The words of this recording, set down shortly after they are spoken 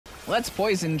Let's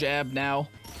poison jab now.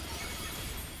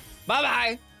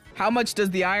 Bye-bye. How much does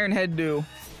the Iron Head do?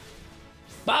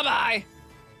 Bye-bye.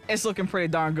 It's looking pretty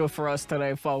darn good for us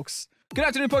today, folks. Good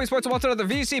afternoon, Pokesports, and welcome to another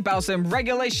VGC Battle Sim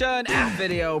Regulation F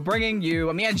video, bringing you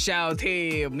a Mienshao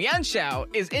team.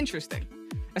 Mienshao is interesting,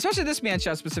 especially this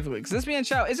Mienshao specifically, because this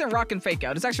Mienshao isn't rocking Fake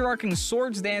Out. It's actually rocking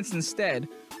Swords Dance instead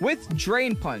with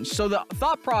Drain Punch. So the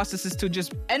thought process is to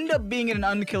just end up being an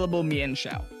unkillable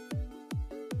Mienshao.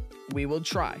 We will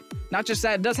try. Not just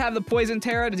that, it does have the Poison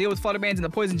Terra to deal with Fluttermanes and the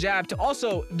Poison Jab to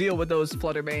also deal with those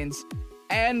Fluttermanes.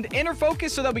 And Inner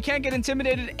Focus so that we can't get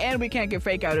intimidated and we can't get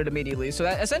Fake Outed immediately. So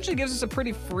that essentially gives us a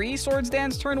pretty free Swords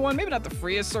Dance turn 1. Maybe not the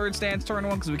freest Swords Dance turn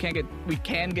 1 because we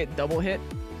can get double hit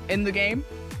in the game.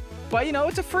 But you know,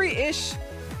 it's a free-ish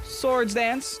Swords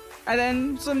Dance. And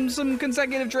then some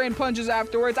consecutive Drain Punches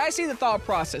afterwards. I see the thought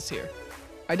process here.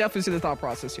 I definitely see the thought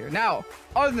process here. Now,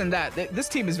 other than that, this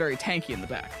team is very tanky in the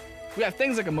back. We have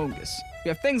things like Emotes. We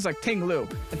have things like Ting Lu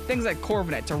and things like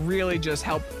Corviknight to really just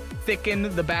help thicken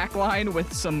the back line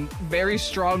with some very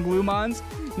strong Glumons.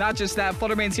 Not just that,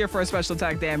 Fluttermane's here for our special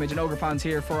attack damage and Ogerpon's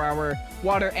here for our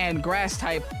water and grass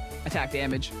type attack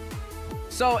damage.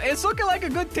 So it's looking like a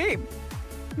good team.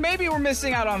 Maybe we're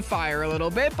missing out on fire a little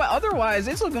bit, but otherwise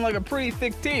it's looking like a pretty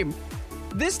thick team.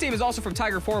 This team is also from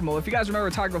Tiger Formal. If you guys remember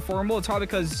Tiger Formal, it's probably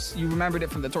because you remembered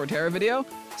it from the TORTERRA video.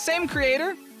 Same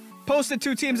creator, posted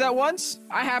 2 teams at once.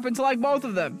 I happen to like both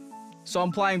of them, so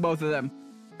I'm playing both of them.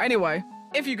 Anyway,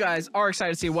 if you guys are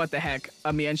excited to see what the heck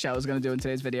a Mienshao is going to do in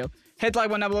today's video, hit the like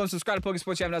button down below and subscribe to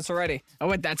Pokesports if you haven't done so already.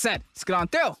 And with that said, let's get on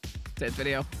through today's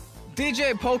video.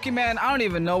 DJ Pokemon, I don't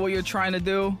even know what you're trying to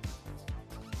do.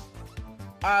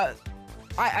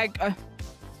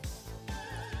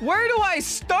 Where do I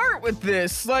start with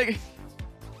this? Like,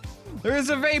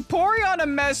 there's a Vaporeon, a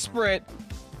Mesprit,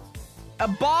 a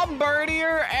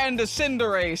Bombirdier, and a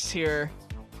Cinderace here.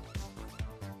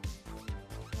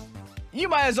 You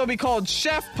might as well be called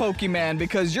Chef Pokemon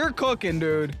because you're cooking,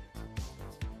 dude.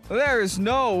 There's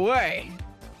no way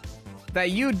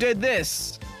that you did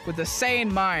this with a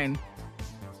sane mind.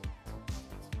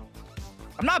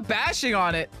 I'm not bashing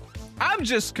on it. I'm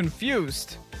just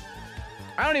confused.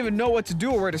 I don't even know what to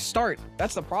do or where to start.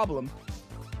 That's the problem.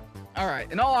 All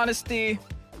right, in all honesty,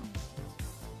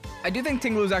 I do think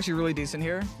Ting Lu is actually really decent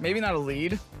here. Maybe not a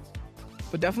lead,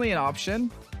 but definitely an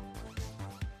option.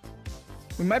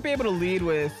 We might be able to lead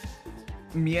with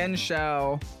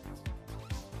Mienshao.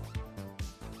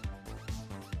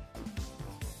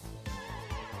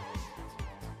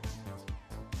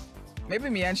 Maybe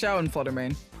Mienshao and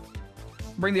Fluttermane.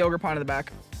 Bring the Ogerpon in the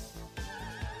back.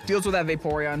 Deals with that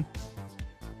Vaporeon.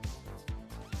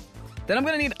 Then I'm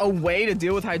going to need a way to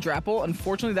deal with Hydrapple.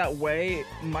 Unfortunately, that way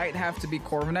might have to be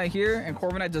Corviknight here, and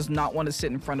Corviknight does not want to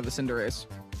sit in front of a Cinderace.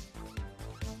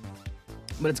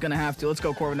 But it's going to have to. Let's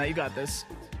go, Corviknight. You got this.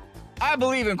 I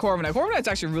believe in Corviknight. Corviknight's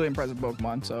actually a really impressive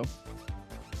Pokemon, so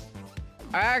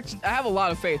I have a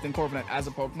lot of faith in Corviknight as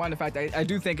a Pokemon. In fact, I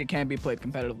do think it can be played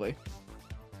competitively.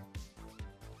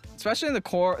 Especially in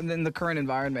the current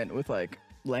environment with, like,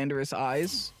 Landorus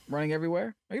Eyes running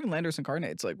everywhere. Or even Landorus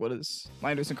Incarnate's. Like, what does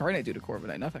Landorus Incarnate do to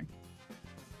Corviknight? Nothing.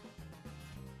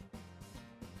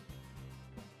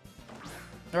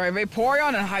 Alright,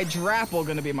 Vaporeon and Hydrapple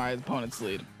gonna be my opponent's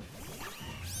lead.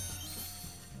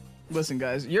 Listen,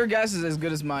 guys, your guess is as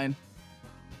good as mine.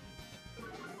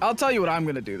 I'll tell you what I'm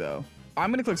gonna do, though. I'm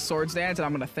gonna click Swords Dance and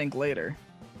I'm gonna think later.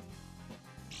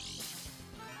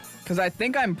 Because I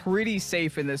think I'm pretty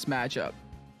safe in this matchup.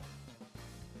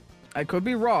 I could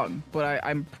be wrong, but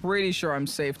I'm pretty sure I'm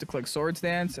safe to click Swords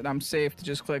Dance, and I'm safe to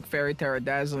just click Fairy Terra,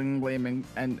 Dazzling Gleam,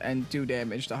 and do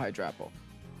damage to Hydrapple.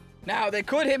 Now, they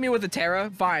could hit me with a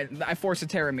Terra. Fine, I force a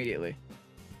Terra immediately.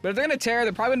 But if they're going to Terra,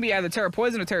 they're probably going to be either Terra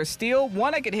Poison or Terra Steel.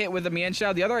 One I could hit with a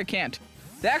Mienshao, the other I can't.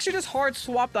 They actually just hard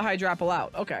swap the Hydrapple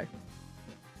out. Okay.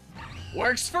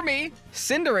 Works for me.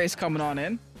 Cinderace coming on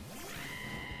in.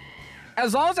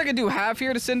 As long as I can do half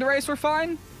here to Cinderace, we're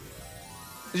fine.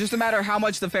 It's just a matter of how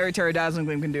much the Fairy Terra Dazzling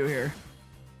Gleam can do here.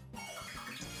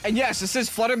 And yes, this is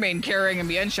Fluttermane carrying a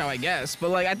Mienshao, I guess. But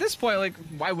like at this point, like,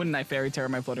 why wouldn't I Fairy Terra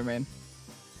my Fluttermane?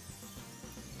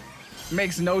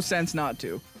 Makes no sense not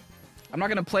to. I'm not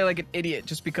gonna play like an idiot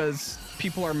just because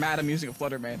people are mad I'm using a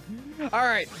Fluttermane.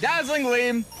 Alright, Dazzling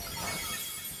Gleam.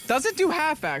 Doesn't do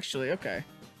half, actually. Okay.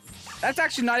 That's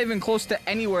actually not even close to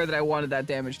anywhere that I wanted that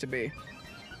damage to be.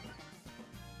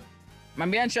 My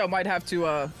Mienshao might have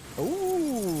to,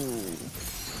 Ooh.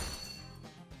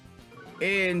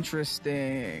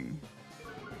 Interesting.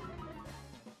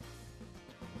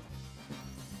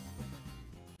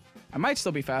 I might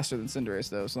still be faster than Cinderace,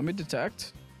 though, so let me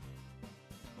detect.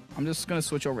 I'm just going to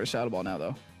switch over to Shadow Ball now,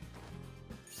 though.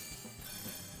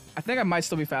 I think I might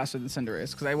still be faster than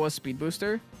Cinderace because I was speed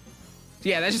booster.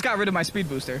 Yeah, that just got rid of my speed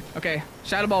booster. Okay,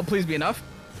 Shadow Ball, please be enough.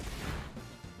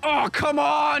 Oh, come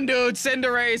on, dude.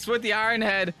 Cinderace with the Iron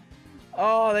Head.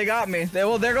 Oh, they got me.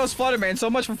 Well, there goes Fluttermane.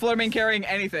 So much for Fluttermane carrying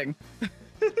anything.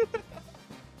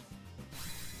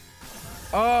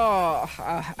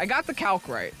 I got the calc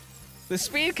right. The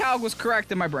speed calc was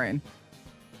correct in my brain.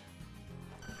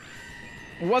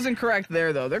 It wasn't correct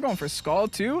there, though. They're going for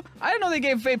Scald, too? I didn't know they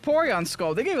gave Vaporeon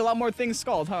Scald. They gave a lot more things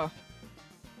Scald, huh?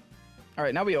 All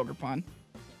right, now we Ogerpon.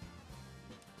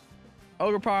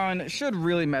 Ogerpon should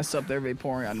really mess up their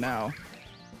Vaporeon now.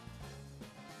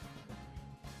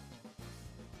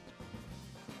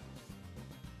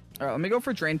 All right, let me go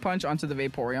for Drain Punch onto the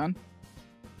Vaporeon.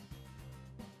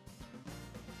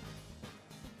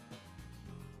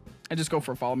 And just go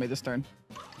for Follow Me this turn.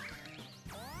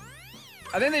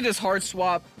 I think they just hard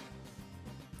swap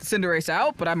Cinderace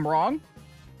out, but I'm wrong.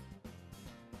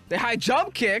 They high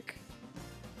jump kick.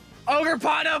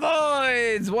 Ogerpon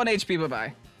avoids! 1 HP,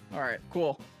 bye-bye. All right,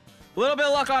 cool. A little bit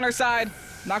of luck on our side.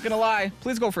 Not gonna lie.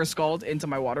 Please go for a Scald into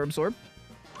my Water Absorb.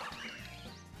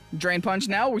 Drain Punch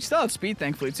now. We still have speed,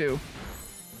 thankfully, too.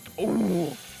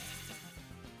 Ooh.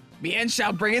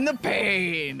 Mienshao bringing the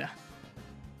pain.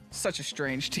 Such a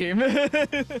strange team.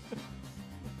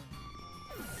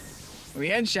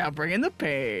 Mienshao bringing the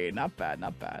pain. Not bad,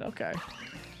 not bad. Okay.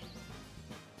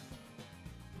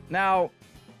 Now,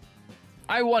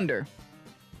 I wonder,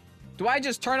 do I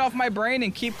just turn off my brain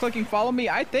and keep clicking follow me?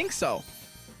 I think so.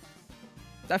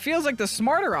 That feels like the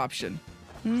smarter option.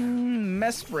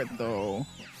 Mesprit, though.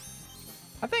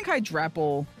 I think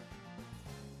Hydrapple...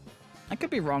 I could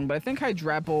be wrong, but I think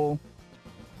Hydrapple...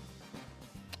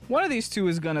 One of these two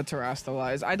is going to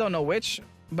Terrastalize. I don't know which,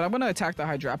 but I'm going to attack the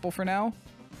Hydrapple for now.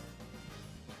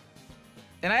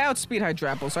 And I outspeed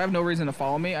Hydrapple, so I have no reason to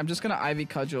follow me. I'm just going to Ivy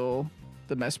Cudgel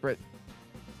the Mesprit.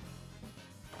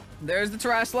 There's the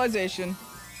Terrastalization.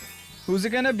 Who's it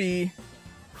going to be?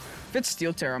 If it's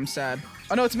Steel Terror, I'm sad.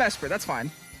 Oh, no, it's Mesprit. That's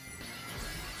fine.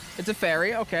 It's a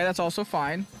Fairy. Okay, that's also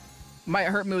fine. Might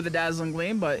hurt me with the Dazzling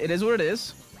Gleam, but it is what it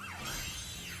is.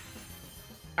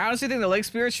 I honestly think the Lake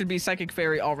Spirit should be Psychic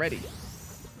Fairy already.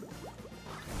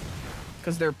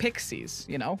 Because they're pixies,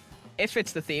 you know? It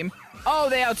fits the theme. Oh,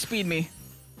 they outspeed me.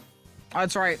 Oh,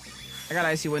 that's right. I got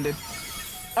Icy Winded.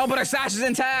 Oh, but our Sash is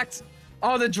intact.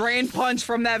 Oh, the Drain Punch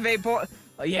from that Vapor.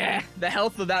 Oh, yeah, the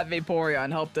health of that Vaporeon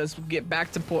helped us get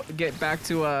back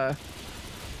to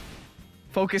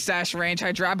Focus Sash range.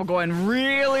 Hydrapple going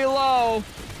really low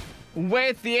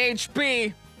with the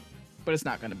HP, but it's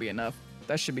not going to be enough.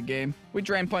 That should be game. We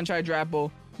Drain Punch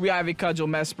Hydrapple. We Ivy Cudgel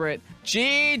Mesprit.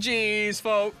 GG's,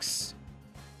 folks.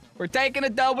 We're taking a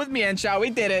dub with Mienshao. We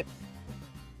did it.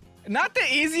 Not the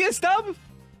easiest dub.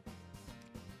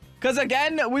 Because,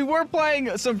 again, we were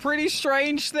playing some pretty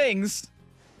strange things.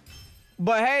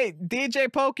 But, hey, DJ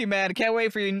Pokemon, can't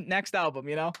wait for your next album,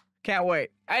 you know? Can't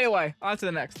wait. Anyway, on to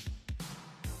the next.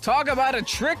 Talk about a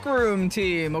Trick Room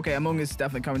team. Okay, Among Us is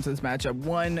definitely coming to this matchup.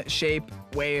 One shape,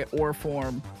 way, or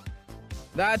form.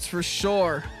 That's for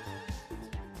sure.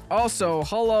 Also,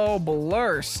 hello,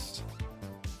 Blurst.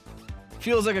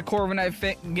 Feels like a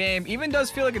Corviknight game. Even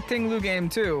does feel like a Ting-Lu game,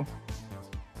 too.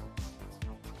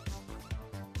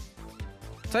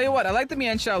 Tell you what, I like the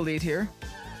Mienshao lead here.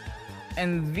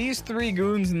 And these three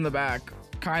goons in the back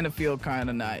kind of feel kind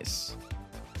of nice.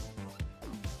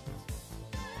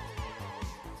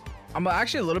 I'm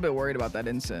actually a little bit worried about that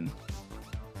Incin.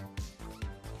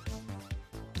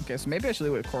 Okay, so maybe I should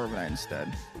leave with Corviknight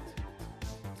instead.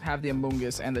 Have the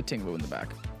Amoonguss and the Ting-Lu in the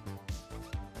back.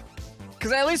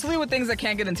 Because I at least lead with things that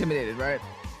can't get intimidated, right?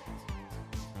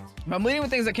 If I'm leading with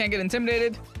things that can't get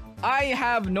intimidated, I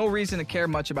have no reason to care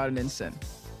much about an Incin.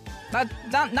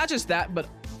 Not just that, but,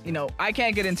 you know, I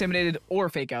can't get intimidated or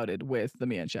fake outed with the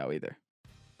Mienshao either.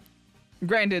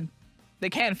 Granted, they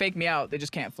can fake me out, they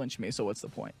just can't flinch me, so what's the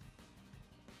point?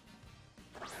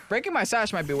 Breaking my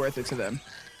Sash might be worth it to them.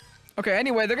 Okay,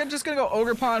 anyway, they're just gonna go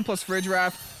Ogerpon plus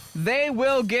Fridgewrap. They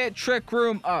will get Trick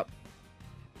Room up.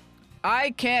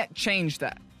 I can't change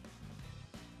that.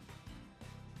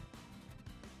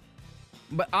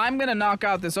 But I'm gonna knock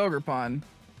out this Ogerpon,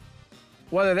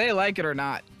 whether they like it or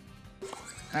not.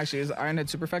 Actually, is Iron Head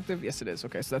super effective? Yes, it is.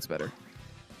 Okay, so that's better.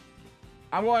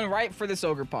 I'm going right for this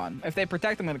Ogerpon. If they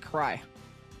protect, I'm gonna cry.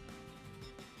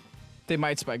 They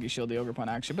might Spiky Shield the Ogerpon,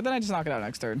 actually, but then I just knock it out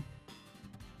next turn.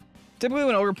 Typically,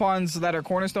 when Ogerpons that are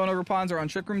Cornerstone Ogerpons are on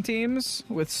Trick Room teams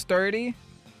with Sturdy,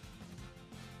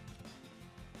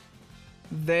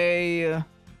 they're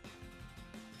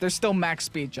still max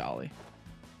speed Jolly.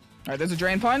 All right, there's a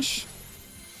Drain Punch.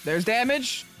 There's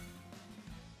damage.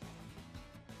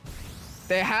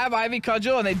 They have Ivy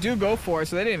Cudgel, and they do go for it,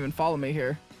 so they didn't even follow me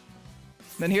here.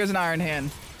 Then here's an Iron Hand.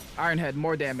 Iron Head,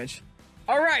 more damage.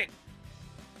 All right.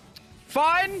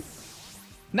 Fine.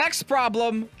 Next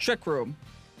problem, Trick Room.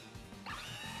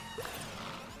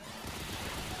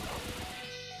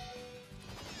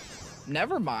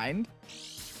 Never mind.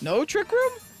 No Trick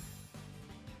Room?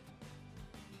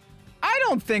 I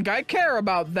don't think I care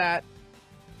about that.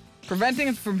 Preventing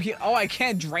it from... Oh, I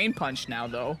can't Drain Punch now,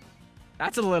 though.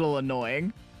 That's a little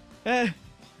annoying. No,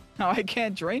 I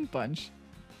can't Drain Punch.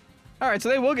 All right, so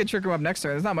they will get Trick Room up next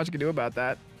turn. There's not much you can do about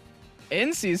that.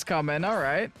 Incy's coming. All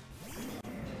right.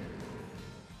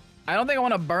 I don't think I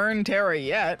want to burn Terra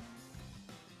yet.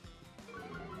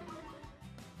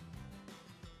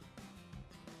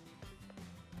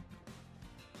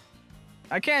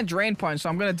 I can't Drain Punch, so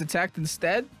I'm going to Detect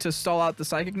instead to stall out the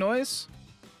Psychic Noise.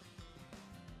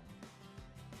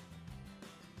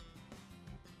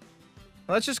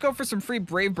 Let's just go for some free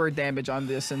Brave Bird damage on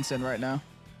this Incin right now.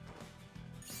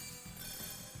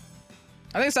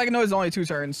 I think Psychic Noise is only 2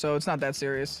 turns, so it's not that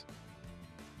serious.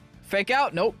 Fake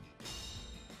Out? Nope.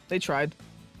 They tried.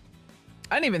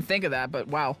 I didn't even think of that, but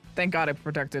wow. Thank God I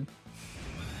protected.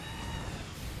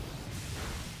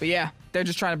 But yeah, they're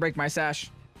just trying to break my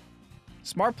Sash.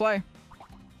 Smart play.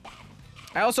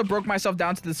 I also broke myself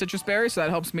down to the Citrus Berry, so that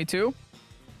helps me too.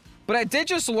 But I did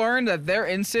just learn that their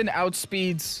Incin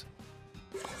outspeeds...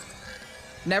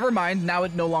 Never mind, now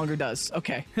it no longer does.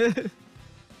 Okay.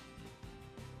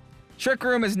 Trick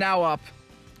Room is now up.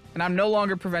 And I'm no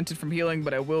longer prevented from healing,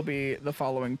 but I will be the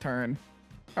following turn.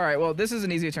 Alright, well, this is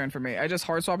an easy turn for me. I just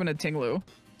hard swap into Tinglu.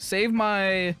 Save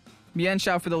my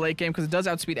Mienshao for the late game, because it does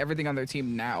outspeed everything on their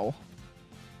team now.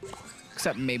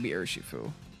 Except maybe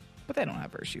Urshifu. But they don't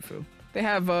have Urshifu. They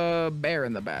have a bear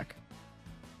in the back.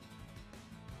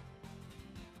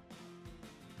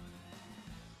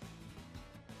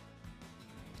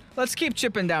 Let's keep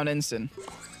chipping down Incin.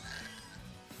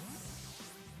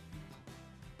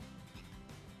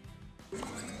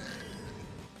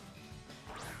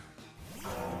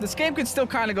 This game could still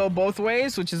kind of go both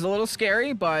ways, which is a little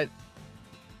scary, but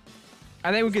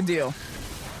I think we could deal.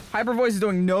 Hyper Voice is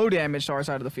doing no damage to our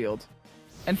side of the field.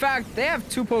 In fact, they have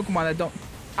 2 Pokemon that don't...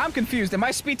 I'm confused. Am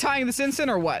I speed tying this Incin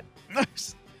or what?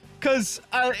 Because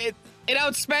it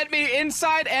outsped me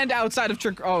inside and outside of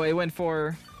Trick... Oh, it went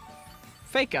for...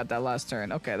 Fake Out that last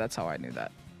turn. Okay, that's how I knew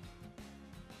that.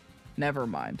 Never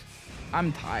mind.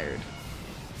 I'm tired.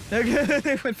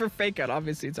 They went for Fake Out.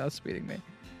 Obviously, it's outspeeding me.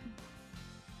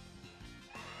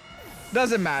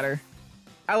 Doesn't matter.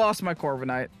 I lost my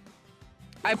Corviknight.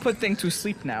 I put things to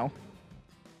sleep now.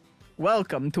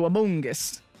 Welcome to Among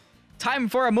Us. Time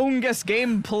for Among Us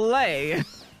gameplay.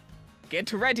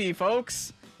 Get ready,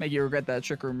 folks. Make you regret that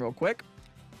Trick Room real quick.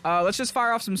 Let's just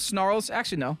fire off some Snarls.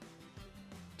 Actually, no.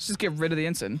 Let's just get rid of the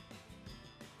Incin.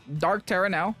 Dark Terra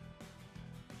now.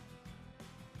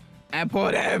 And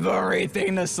put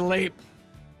everything to sleep.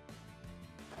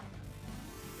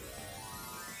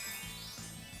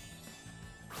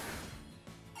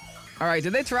 Alright,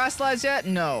 did they Terrasilize yet?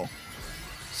 No.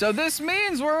 So this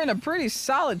means we're in a pretty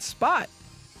solid spot.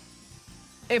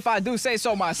 If I do say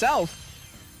so myself.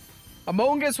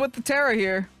 Among Us with the Terra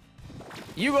here.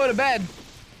 You go to bed.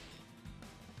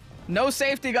 No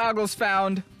safety goggles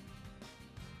found.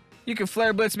 You can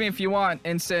Flare Blitz me if you want,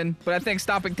 Incin, but I think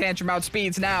Stomping Tantrum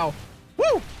outspeeds now.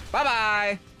 Woo!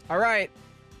 Bye-bye. Alright.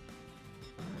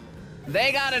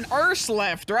 They got an Urse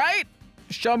left, right?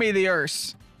 Show me the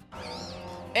Urse.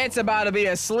 It's about to be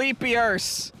a sleepy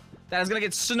Urse that is going to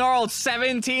get snarled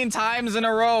 17 times in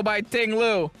a row by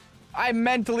Tinglu. I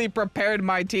mentally prepared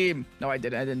my team. No, I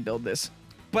didn't. I didn't build this.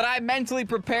 But I mentally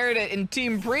prepared it in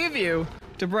Team Preview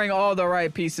to bring all the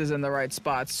right pieces in the right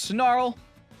spots. Snarl.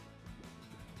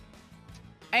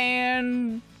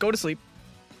 And go to sleep.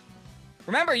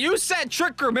 Remember, you said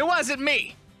Trick Room. It wasn't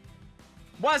me.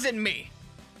 Wasn't me.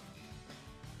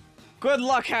 Good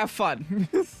luck. Have fun.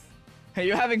 Are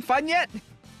you having fun yet?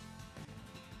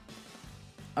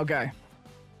 Okay.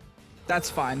 That's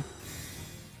fine.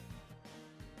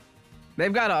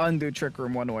 They've got to undo Trick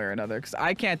Room one way or another, because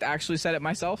I can't actually set it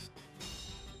myself.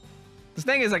 The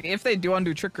thing is, like, if they do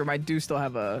undo Trick Room, I do still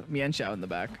have a Mienshao in the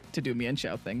back to do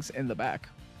Mienshao things in the back.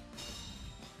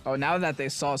 Oh, now that they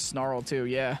saw Snarl too,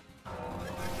 yeah.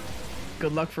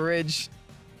 Good luck for Ridge.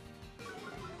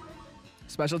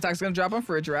 Special attack's gonna drop on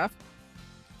Farigiraf.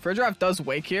 Farigiraf does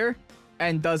Wake here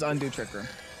and does undo Trick Room.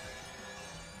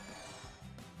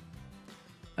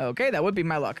 Okay, that would be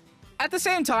my luck. At the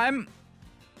same time,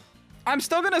 I'm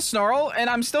still gonna Snarl and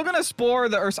I'm still gonna Spore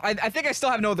the Ursa. I think I still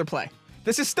have no other play.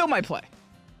 This is still my play.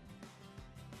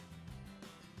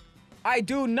 I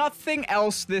do nothing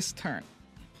else this turn.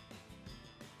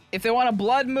 If they want a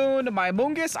Blood Moon, my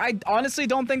Amoonguss, I honestly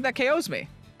don't think that KOs me.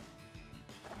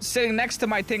 Sitting next to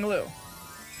my Ting-Lu.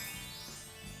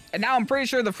 And now I'm pretty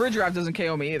sure the Fridge doesn't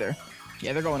KO me either.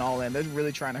 Yeah, they're going all in. They're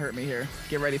really trying to hurt me here.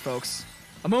 Get ready, folks.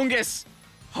 Amoonguss,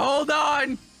 hold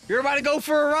on. You're about to go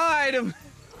for a ride.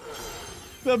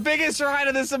 The biggest ride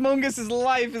of this Amoonguss'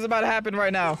 life is about to happen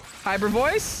right now. Hyper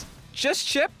Voice, just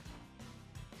chip.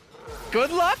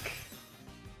 Good luck.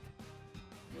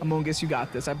 Amoonguss, you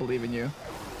got this. I believe in you.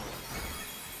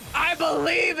 I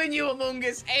believe in you,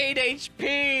 Amoonguss. 8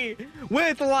 HP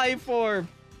with Life Orb.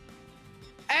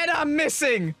 And I'm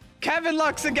missing. Kevin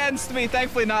Luck's against me.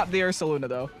 Thankfully not the Ursaluna,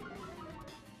 though.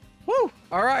 Woo.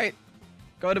 All right.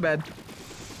 Go to bed.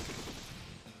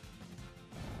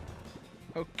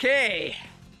 Okay.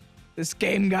 This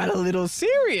game got a little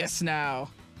serious now.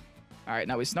 All right,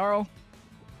 now we Snarl.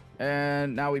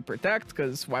 And now we Protect,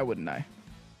 because why wouldn't I?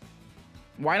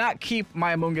 Why not keep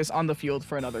my Amoonguss on the field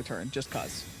for another turn, just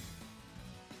cuz?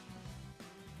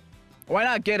 Why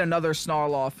not get another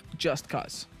Snarl off, just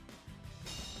cuz?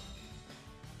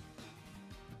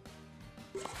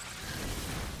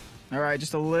 All right,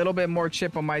 just a little bit more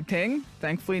chip on my Ting.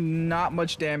 Thankfully, not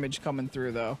much damage coming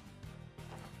through, though.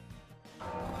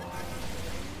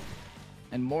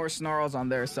 And more Snarls on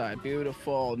their side.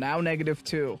 Beautiful. Now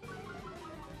 -2.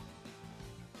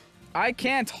 I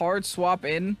can't hard swap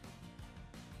in.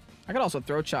 I could also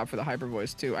Throat Chop for the Hyper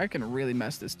Voice, too. I can really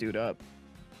mess this dude up.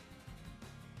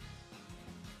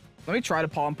 Let me try to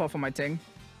Palm Puff on my Ting.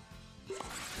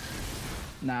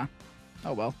 Nah.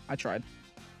 Oh, well. I tried.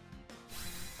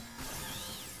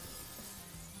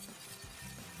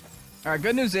 All right,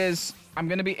 good news is I'm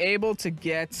going to be able to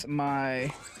get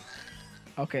my...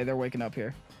 Okay, they're waking up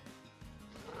here.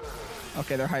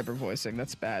 Okay, they're hyper voicing.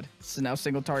 That's bad. This is now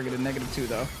single targeted -2,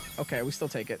 though. Okay, we still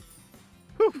take it.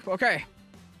 Whew, okay.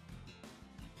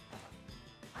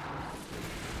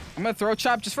 I'm going to Throat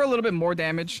Chop just for a little bit more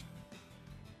damage.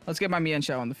 Let's get my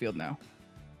Mienshao on the field now.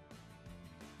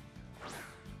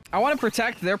 I want to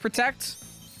protect their Protect.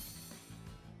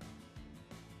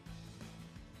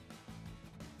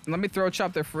 Let me Throat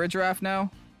Chop their Farigiraf now.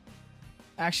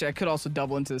 Actually, I could also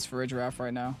double into this Farigiraf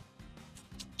right now.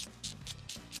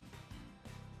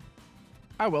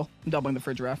 I will. I'm doubling the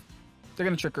Farigiraf. They're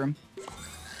going to Trick Room.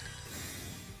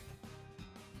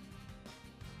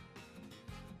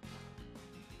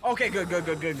 Okay,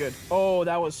 good. Oh,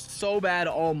 that was so bad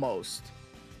almost.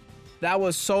 That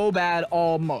was so bad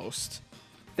almost.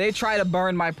 They try to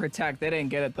burn my Protect. They didn't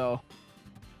get it, though.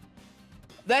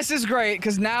 This is great,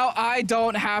 because now I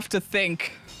don't have to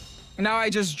think. Now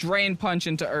I just Drain Punch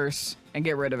into Urs and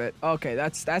get rid of it. Okay,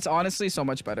 that's honestly so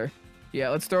much better. Yeah,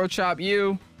 let's Throat Chop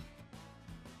you.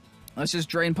 Let's just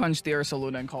Drain Punch the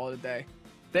Ursaluna and call it a day.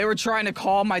 They were trying to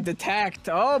call my Detect.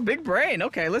 Oh, big brain.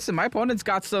 Okay, listen, my opponent's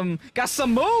got some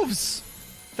moves.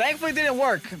 Thankfully, it didn't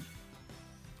work.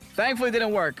 Thankfully, it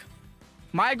didn't work.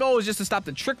 My goal was just to stop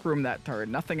the Trick Room that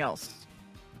turn, nothing else.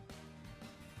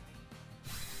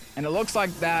 And it looks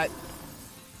like that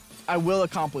I will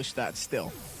accomplish that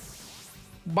still.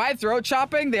 By Throat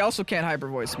Chopping, they also can't Hyper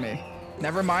Voice me.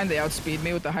 Never mind, they outspeed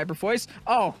me with the Hyper Voice.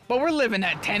 Oh, but we're living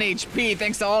at 10 HP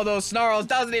thanks to all those Snarls.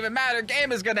 Doesn't even matter.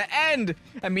 Game is gonna end.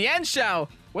 And Mienshao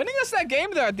winning us that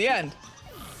game there at the end.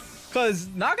 Because,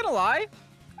 not gonna lie,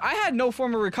 I had no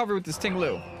form of recovery with this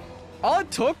Ting-Lu. All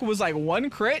it took was like 1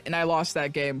 crit, and I lost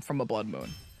that game from a Blood Moon.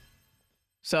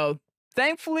 So,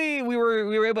 thankfully, we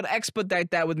were able to expedite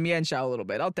that with Mienshao a little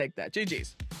bit. I'll take that.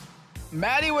 GG's.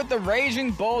 Maddie with the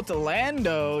Raging Bolt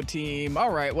Lando team. All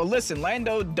right, well, listen,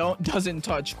 Lando doesn't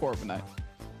touch Corviknight.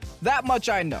 That much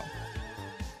I know.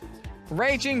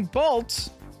 Raging Bolt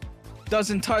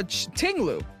doesn't touch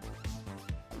Ting-Lu.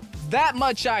 That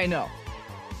much I know.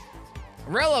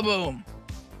 Rillaboom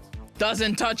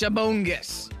doesn't touch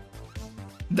Amoonguss.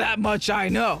 That much I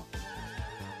know.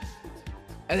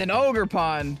 And then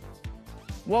Ogerpon.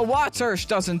 Well, Watersh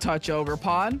doesn't touch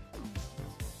Ogerpon.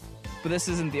 But this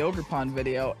isn't the Ogerpon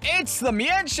video. It's the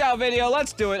Mienshao video.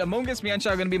 Let's do it. Amoonguss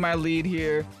Mienshao gonna be my lead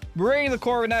here. Bring the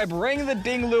Corviknight, bring the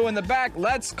Ting-Lu in the back.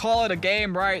 Let's call it a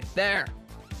game right there.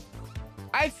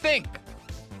 I think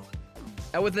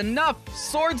that with enough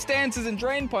Sword Stances and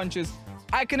Drain Punches,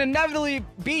 I can inevitably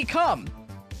become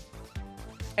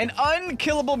an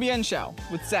unkillable Mienshao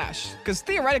with Sash. Because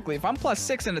theoretically, if I'm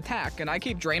 +6 in attack and I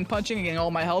keep Drain Punching and getting all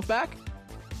my health back,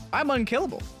 I'm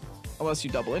unkillable. Unless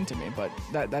you double into me, but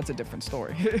that's a different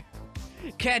story.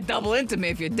 Can't double into me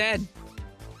if you're dead.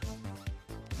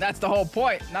 That's the whole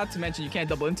point. Not to mention you can't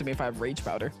double into me if I have Rage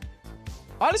Powder.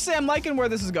 Honestly, I'm liking where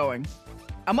this is going.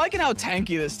 I'm liking how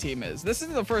tanky this team is. This is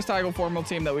the first Tiger Formal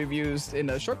team that we've used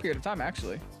in a short period of time,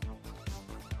 actually.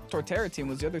 Torterra team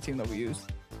was the other team that we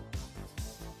used.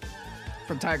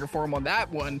 From Tiger Form on that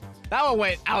one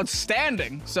went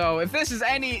outstanding. So if this is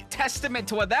any testament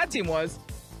to what that team was,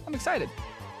 I'm excited.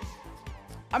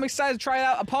 I'm excited to try it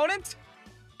out. Opponent,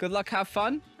 good luck, have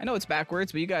fun. I know it's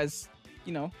backwards, but you guys,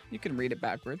 you know, you can read it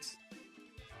backwards.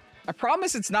 I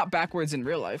promise it's not backwards in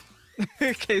real life.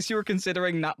 In case you were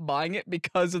considering not buying it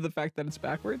because of the fact that it's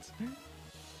backwards.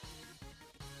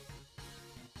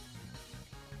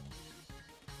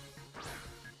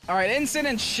 All right, Instant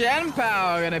and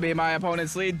Shenpao are gonna be my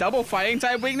opponent's lead. Double fighting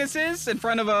type weaknesses in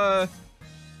front of a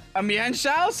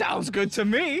Mienshao. Sounds good to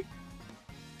me.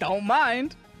 Don't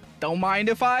mind. Don't mind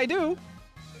if I do.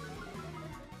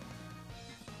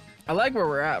 I like where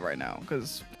we're at right now,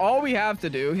 because all we have to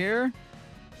do here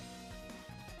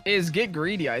is get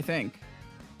greedy, I think.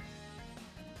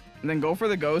 And then go for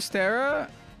the GLASTRIER.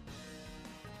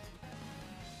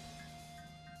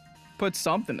 Put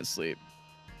something to sleep.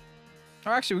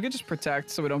 Or actually, we could just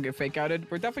protect so we don't get fake outed.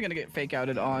 We're definitely gonna get fake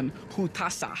outed on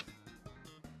Hutasa.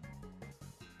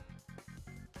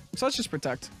 So let's just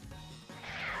protect.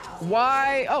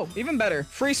 Why? Oh, even better.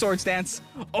 Free sword stance.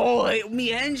 Oh,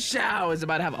 Mienshao is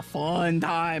about to have a fun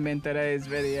time in today's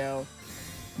video.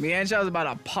 Mienshao is about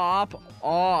to pop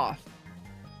off.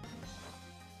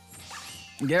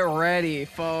 Get ready,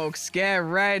 folks. Get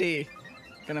ready.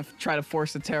 Gonna try to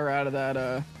force the terror out of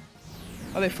that,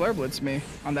 Oh, they flare blitzed me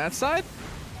on that side?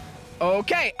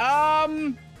 Okay,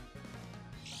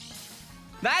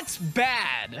 that's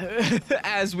bad,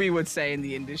 as we would say in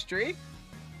the industry.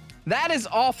 That is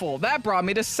awful. That brought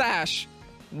me to Sash.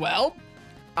 Well,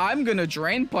 I'm gonna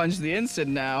Drain Punch the instant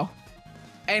now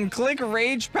and click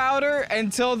Rage Powder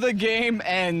until the game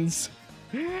ends.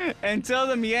 Until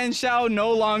the Mienshao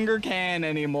no longer can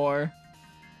anymore.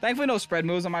 Thankfully, no spread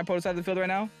moves on my opponent's side of the field right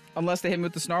now. Unless they hit me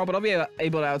with the Snarl, but I'll be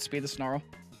able to outspeed the Snarl.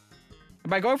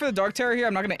 By going for the Dark Terror here,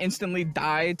 I'm not going to instantly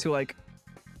die to, like,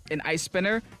 an Ice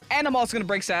Spinner. And I'm also going to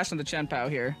break Sash on the Shenpao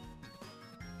here.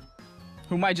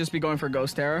 Who might just be going for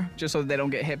Ghost Terror, just so that they don't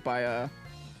get hit by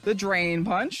the Drain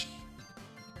Punch.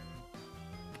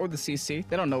 Or the CC.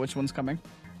 They don't know which one's coming.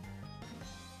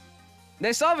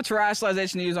 They still have a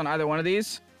Terrestrialization to use on either one of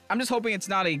these. I'm just hoping it's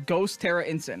not a Ghost Terror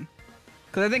Instant.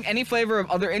 Because I think any flavor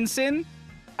of other Instant,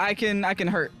 I can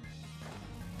hurt.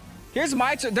 Here's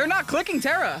my turn. They're not clicking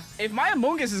Terra. If my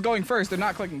Amoonguss is going first, they're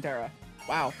not clicking Terra.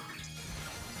 Wow.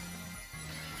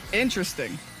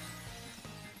 Interesting.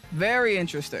 Very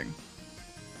interesting.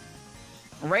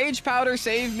 Rage Powder,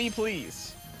 save me,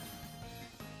 please.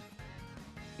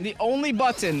 The only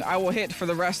button I will hit for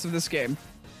the rest of this game.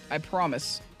 I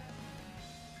promise.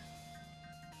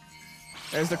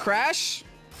 There's the crash.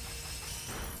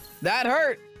 That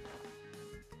hurt.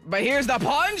 But here's the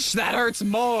punch. That hurts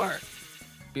more.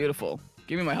 Beautiful.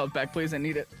 Give me my health back, please. I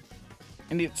need it.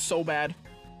 I need it so bad.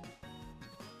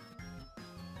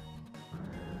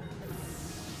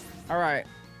 All right.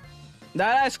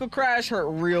 That icicle crash hurt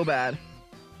real bad.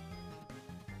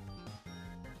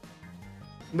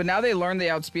 But now they learned they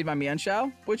outspeed my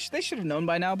Mienshao, which they should have known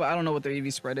by now, but I don't know what their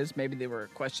EV spread is. Maybe they were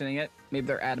questioning it. Maybe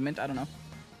they're adamant. I don't know.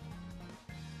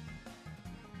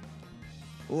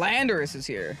 Landorus is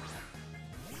here.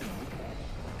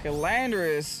 Okay,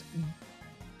 Landorus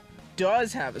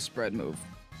does have a spread move.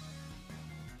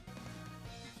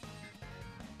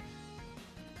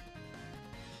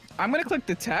 I'm going to click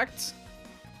Detect.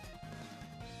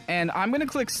 And I'm going to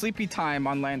click Sleepy Time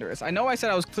on Landorus. I know I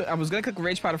said I was going to click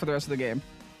Rage Powder for the rest of the game.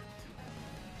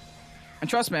 And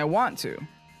trust me, I want to.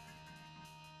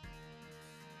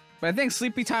 But I think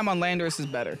Sleepy Time on Landorus is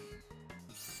better.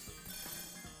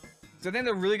 So I think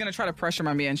they're really going to try to pressure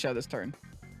my Mienshao this turn.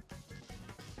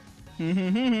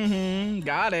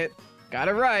 Got it. Got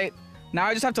it right. Now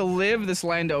I just have to live this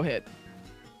Lando hit.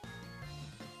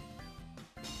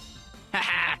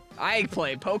 Haha, I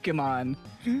play Pokemon.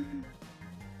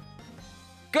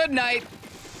 Good night.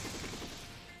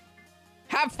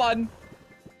 Have fun.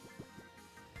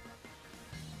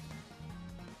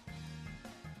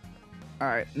 All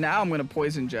right, now I'm going to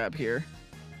Poison Jab here.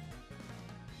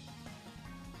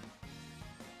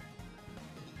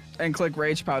 And click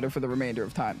Rage Powder for the remainder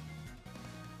of time.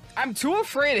 I'm too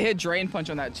afraid to hit Drain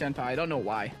Punch on that Shenpao. I don't know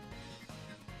why.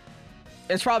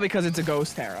 It's probably because it's a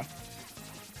Ghost Terra.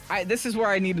 This is where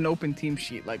I need an open team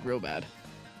sheet, like, real bad.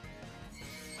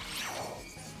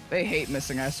 They hate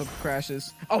missing icicle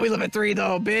crashes. Oh, we live at 3,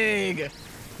 though. Big.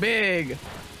 Big.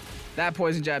 That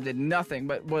Poison Jab did nothing,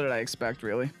 but what did I expect,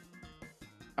 really?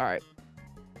 All right.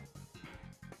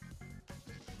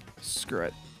 Screw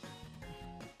it.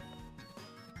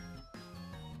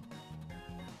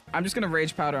 I'm just gonna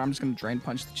Rage Powder. I'm just gonna Drain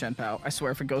Punch the Chien-Pao. I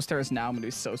swear, if it Ghost Terrors now, I'm gonna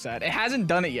be so sad. It hasn't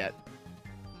done it yet,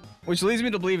 which leads me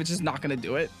to believe it's just not gonna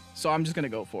do it. So I'm just gonna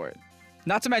go for it.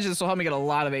 Not to mention this will help me get a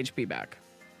lot of HP back.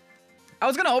 I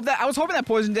was hoping that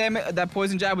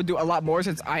poison jab would do a lot more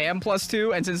since I am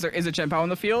 +2 and since there is a Chien-Pao in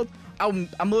the field. I'm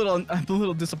a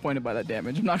little disappointed by that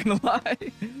damage. I'm not gonna lie.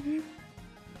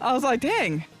 I was like,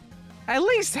 dang, at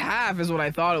least half is what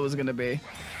I thought it was gonna be.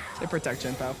 They protect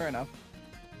Chien-Pao, fair enough.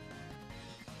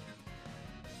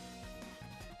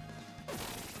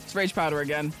 Let's Rage Powder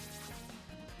again.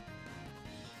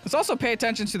 Let's also pay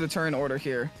attention to the turn order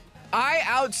here. I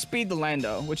outspeed the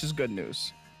Lando, which is good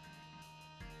news.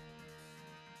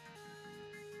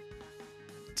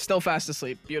 Still fast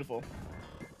asleep. Beautiful.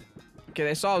 Okay,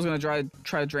 they saw I was gonna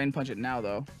try to Drain Punch it now,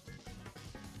 though.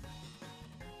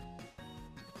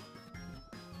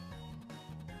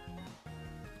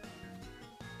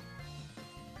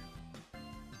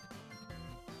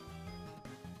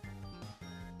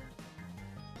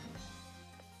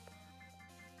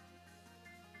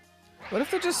 What if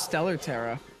they're just Stellar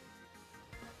Terra?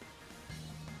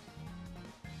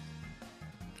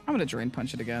 I'm gonna Drain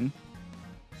Punch it again.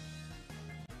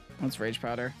 Let's Rage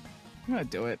Powder. I'm gonna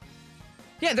do it.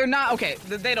 Yeah, they're not... Okay,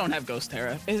 they don't have Ghost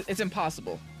Terra. It's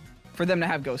impossible for them to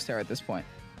have Ghost Terra at this point.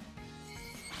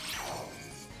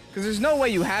 Because there's no way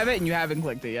you have it and you haven't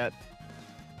clicked it yet.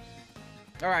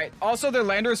 Alright, also their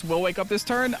Landorus will wake up this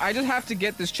turn. I just have to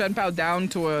get this Chien-Pao down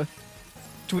to an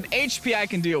HP I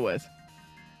can deal with.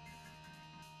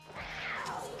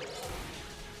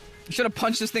 I should have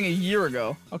punched this thing a year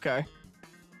ago. Okay.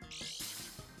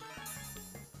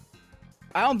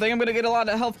 I don't think I'm gonna get a lot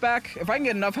of health back. If I can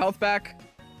get enough health back.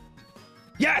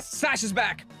 Yes! Sash is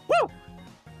back! Woo!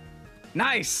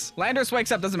 Nice! Landorus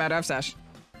wakes up, doesn't matter, I have Sash.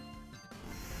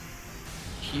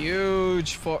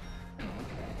 Huge for...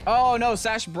 Oh no,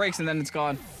 Sash breaks and then it's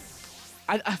gone.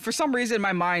 For some reason in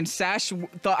my mind, I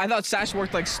thought Sash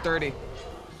worked like sturdy.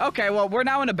 Okay, well, we're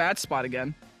now in a bad spot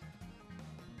again.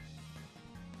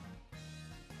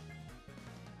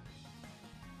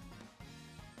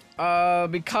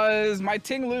 Because my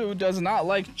Ting Lu does not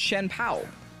like Chien-Pao.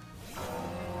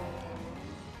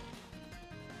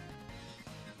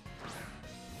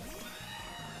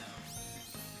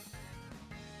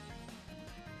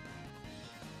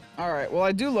 Alright, well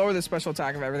I do lower the special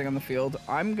attack of everything on the field.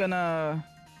 I'm gonna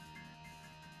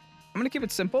keep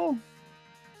it simple.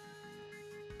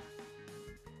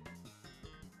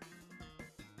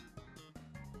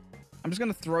 I'm just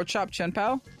gonna Throat Chop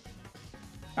Chien-Pao.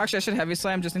 Actually, I should Heavy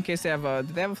Slam just in case they have a...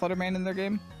 Did they have a Fluttermane in their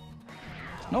game?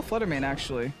 No Fluttermane,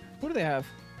 actually. What do they have?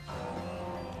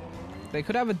 They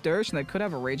could have a Dirge and they could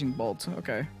have a Raging Bolt.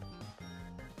 Okay.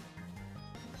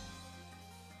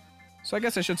 So I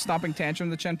guess I should Stomping Tantrum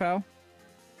the Chien-Pao.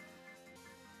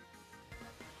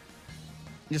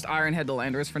 Just Iron Head the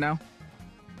Landorus for now.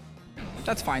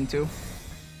 That's fine, too.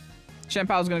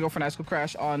 Chien-Pao's gonna go for an Icicle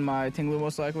Crash on my Ting Lu,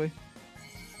 most likely.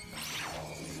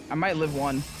 I might live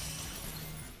one.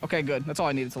 Okay, good. That's all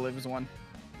I needed to live is one.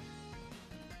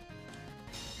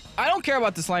 I don't care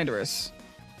about this Landorus.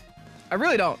 I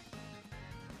really don't.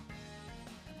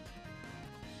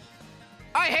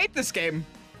 I hate this game.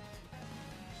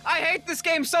 I hate this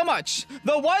game so much.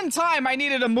 The one time I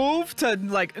needed a move to,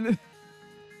 like...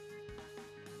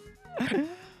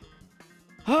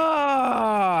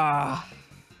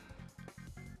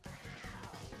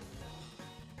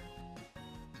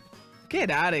 Get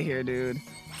out of here, dude.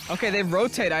 Okay, they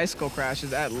rotate Icicle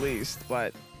Crashes at least,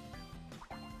 but...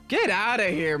 Get out of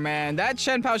here, man. That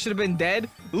Chien-Pao should have been dead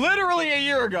literally a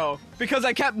year ago because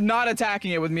I kept not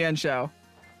attacking it with Mienshao.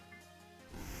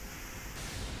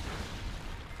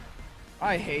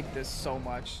 I hate this so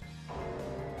much.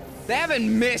 They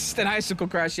haven't missed an Icicle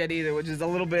Crash yet either, which is a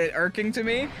little bit irking to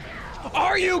me.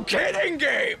 Are you kidding,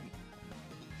 game?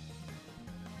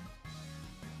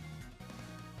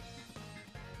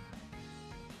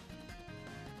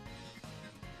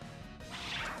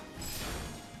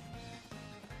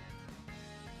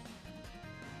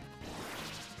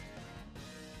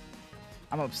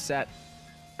 I'm upset.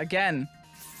 Again,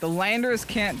 the Landorus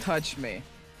can't touch me.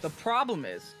 The problem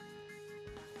is...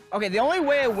 Okay, the only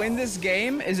way I win this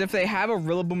game is if they have a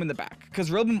Rillaboom in the back. Because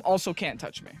Rillaboom also can't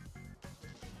touch me.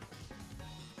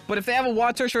 But if they have a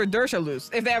Watersh or a Dirge, I lose.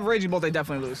 If they have Raging Bolt, they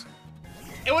definitely lose.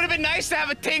 It would have been nice to have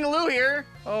a Ting Lu here.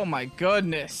 Oh my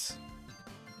goodness.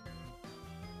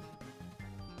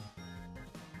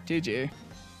 GG.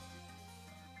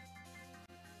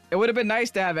 It would have been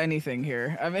nice to have anything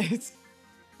here. I mean, it's...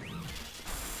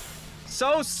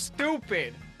 So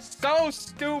stupid. So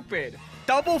stupid.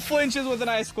 Double flinches with an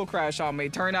Icicle Crash on me,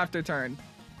 turn after turn.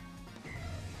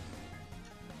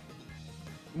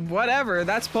 whatever.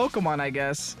 That's Pokemon, I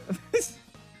guess.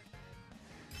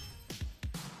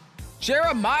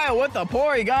 Jeremiah with the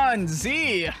Porygon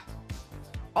Z.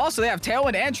 Also, they have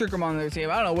Tailwind and Trick Room on their team.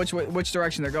 I don't know which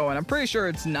direction they're going. I'm pretty sure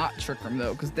it's not Trick Room,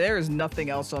 though, because there is nothing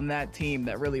else on that team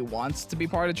that really wants to be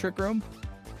part of Trick Room.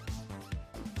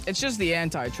 It's just the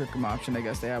anti-Trick Room option, I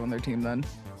guess, they have on their team, then.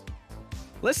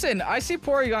 Listen, I see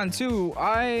Porygon, too.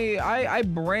 I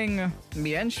bring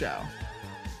Mienshao.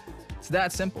 It's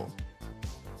that simple.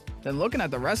 Then looking at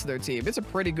the rest of their team, it's a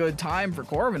pretty good time for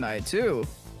Corviknight, too.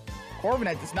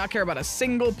 Corviknight does not care about a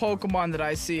single Pokemon that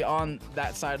I see on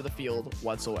that side of the field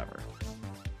whatsoever.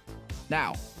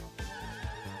 Now,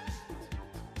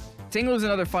 Tinglu's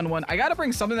another fun one. I gotta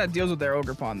bring something that deals with their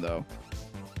Ogerpon, though.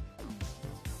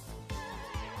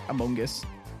 Amoonguss.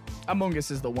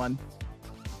 Amoonguss is the one.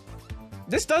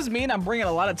 This does mean I'm bringing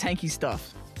a lot of tanky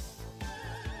stuff.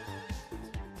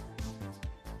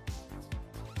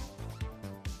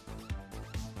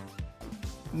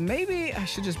 Maybe I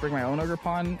should just bring my own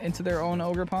Ogerpon into their own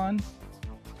Ogerpon.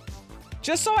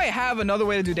 Just so I have another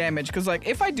way to do damage. Because, like,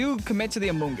 if I do commit to the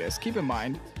Amoonguss, keep in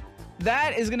mind,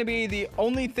 that is going to be the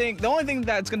only thing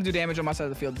that's going to do damage on my side of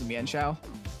the field is the Mienshao.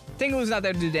 Tinglu's not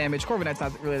there to do damage. Corviknight's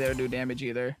not really there to do damage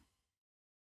either.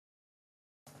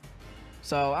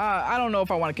 So, I don't know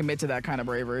if I want to commit to that kind of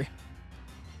bravery.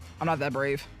 I'm not that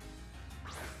brave.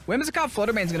 Whimsicott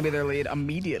Fluttermane's going to be their lead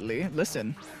immediately.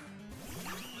 Listen.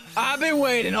 I've been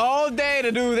waiting all day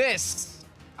to do this.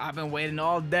 I've been waiting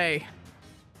all day.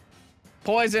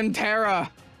 Poison Terra.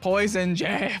 Poison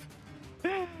Jab.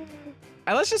 And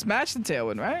let's just match the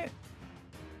Tailwind, right?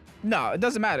 No, it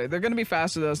doesn't matter. They're going to be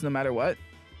faster than us no matter what.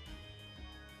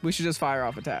 We should just fire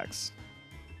off attacks.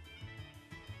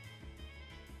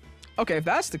 Okay, if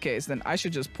that's the case, then I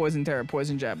should just Poison Terra,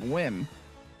 Poison Jab, Whim.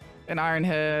 And Iron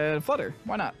Head Flutter.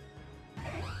 Why not?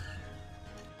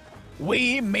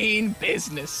 We mean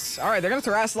business. All right, they're going to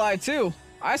Terraslide too.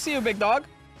 I see you, big dog.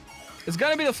 It's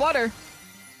going to be the Flutter.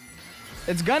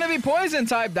 It's going to be Poison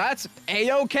type. That's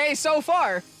A-okay so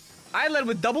far. I led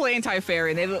with double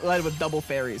Anti-Fairy, and they led with double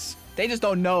Fairies. They just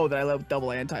don't know that I led with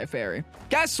double Anti-Fairy.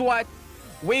 Guess what?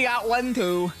 We got one,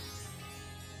 too.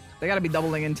 They got to be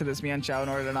doubling into this Mienshao in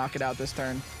order to knock it out this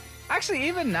turn. Actually,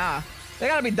 even nah. They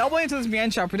got to be doubling into this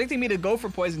Mienshao, predicting me to go for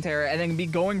Poison Terra, and then be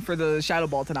going for the Shadow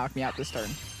Ball to knock me out this turn.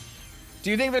 Do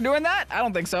you think they're doing that? I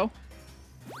don't think so.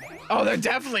 Oh, they're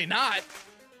definitely not.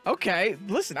 Okay,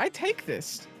 listen, I take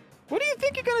this. What do you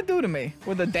think you're gonna do to me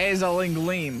with a Dazzling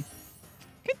Gleam?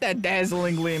 Get that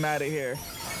Dazzling Gleam out of here.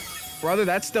 Brother,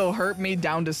 that still hurt me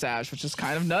down to Sash, which is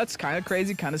kind of nuts, kind of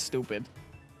crazy, kind of stupid.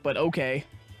 But okay.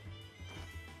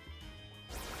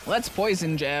 Let's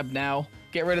Poison Jab now.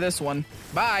 Get rid of this one.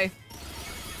 Bye.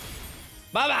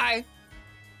 Bye-bye.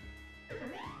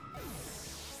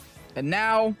 And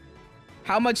now,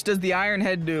 how much does the Iron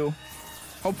Head do?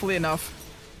 Hopefully enough.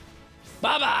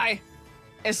 Bye-bye.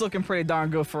 It's looking pretty darn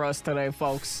good for us today,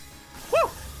 folks. Woo!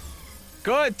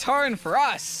 Good turn for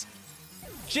us.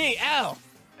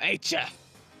 GLHF.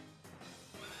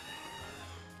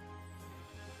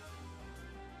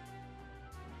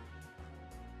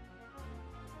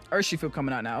 Urshifu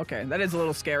coming out now. Okay, that is a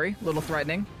little scary, a little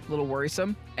threatening, a little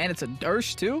worrisome. And it's a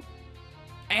Dersh too.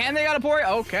 And they got a Pori.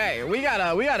 Okay, we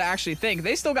gotta actually think.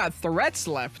 They still got threats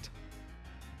left.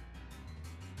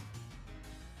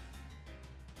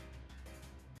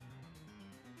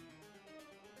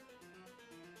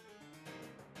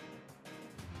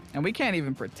 And we can't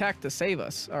even protect to save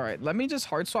us. All right, let me just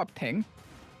hard swap Ting.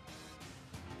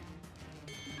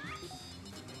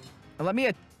 And let me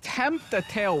attempt a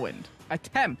Tailwind.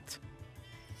 Attempt.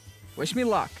 Wish me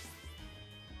luck.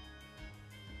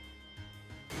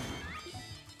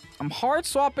 I'm hard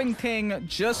swapping Ting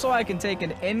just so I can take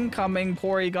an incoming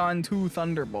Porygon 2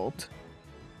 Thunderbolt.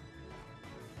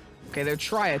 Okay, they're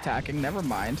tri-attacking. Never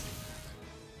mind.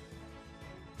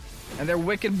 And they're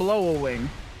Wicked Blow-A-Wing.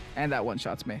 And that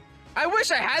one-shots me. I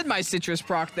wish I had my Citrus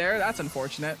proc there. That's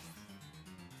unfortunate.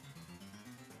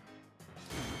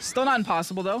 Still not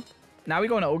impossible, though. Now we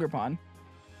go into Ogerpon.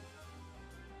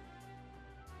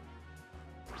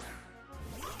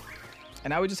 And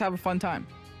now we just have a fun time.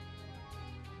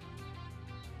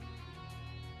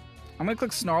 I'm going to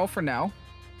click Snarl for now.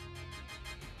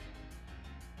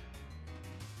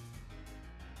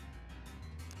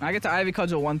 I get to Ivy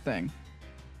Cudgel one thing.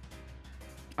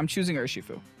 I'm choosing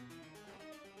Urshifu.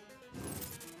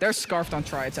 They're Scarfed on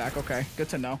Tri-Attack. Okay, good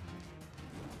to know.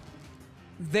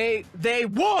 They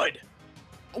would!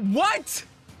 What?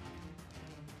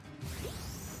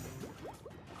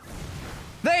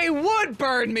 They would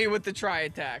burn me with the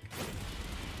Tri-Attack.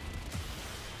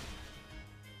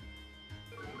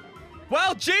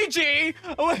 Well, GG.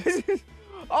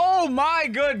 Oh my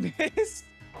goodness.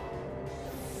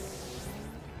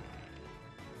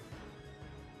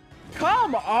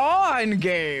 Come on,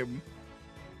 game.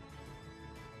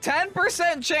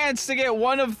 10% chance to get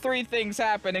one of 3 things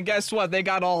happen, and guess what? They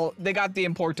got the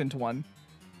important one.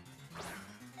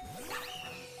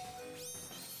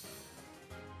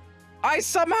 I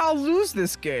somehow lose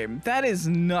this game. That is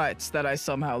nuts that I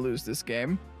somehow lose this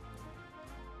game.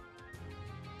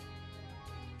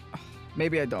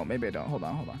 Maybe I don't. Maybe I don't. Hold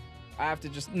on. I have to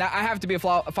just... Now, I have to be a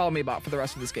follow me bot for the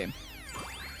rest of this game.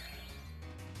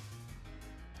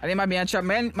 I need my Mienshao.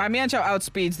 My Mienshao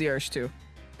outspeeds the Ursh too.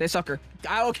 They sucker.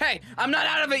 Okay, I'm not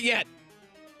out of it yet.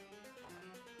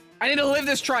 I need to live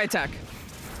this tri-attack.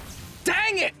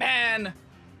 Dang it, man.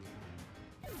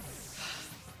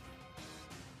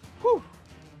 Whew.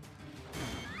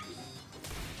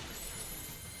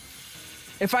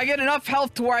 If I get enough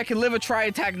health to where I can live a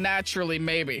tri-attack naturally,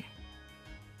 maybe.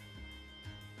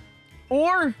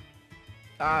 Or,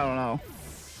 I don't know.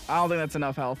 I don't think that's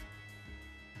enough health.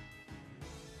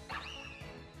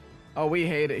 Oh, we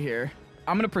hate it here.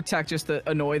 I'm gonna protect just to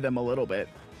annoy them a little bit.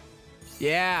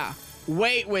 Yeah,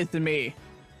 wait with me.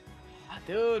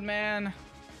 Dude, man.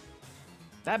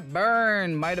 That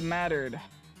burn might have mattered.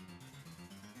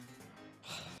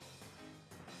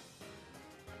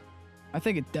 I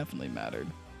think it definitely mattered.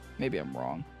 Maybe I'm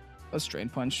wrong. Let's Drain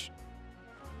Punch.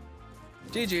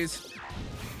 GG's.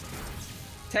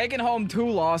 Taking home 2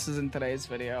 losses in today's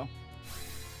video.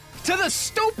 To the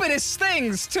stupidest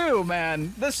things, too,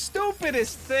 man. The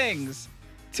stupidest things.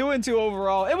 2-2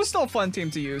 overall. It was still a fun team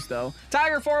to use, though.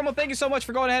 Tiger Formal, thank you so much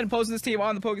for going ahead and posting this team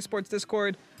on the Pokesports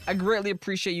Discord. I greatly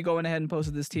appreciate you going ahead and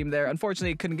posting this team there.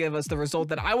 Unfortunately, it couldn't give us the result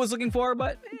that I was looking for,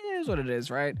 but it is what it is,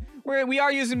 right? We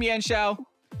are using Mienshao,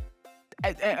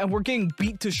 and we're getting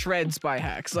beat to shreds by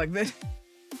hacks. Like this.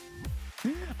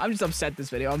 I'm just upset this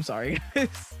video. I'm sorry.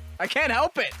 I can't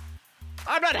help it.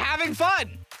 I'm not having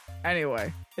fun.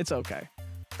 Anyway, it's okay.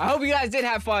 I hope you guys did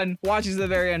have fun watching to the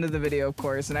very end of the video, of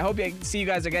course. And I hope you see you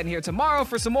guys again here tomorrow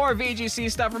for some more VGC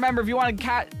stuff. Remember, if you want to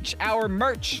catch our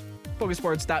merch,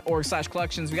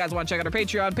 Pokesports.org/collections. If you guys want to check out our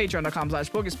Patreon,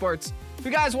 Patreon.com/Pokesports. If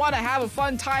you guys want to have a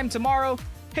fun time tomorrow,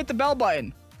 hit the bell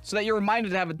button so that you're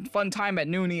reminded to have a fun time at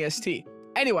noon EST.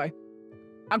 Anyway,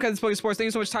 I'm Ken Sugimori. Thank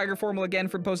you so much, Tiger Formal, again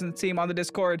for posting the team on the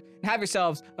Discord. And have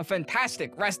yourselves a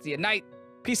fantastic rest of your night.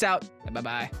 Peace out, and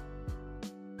bye-bye.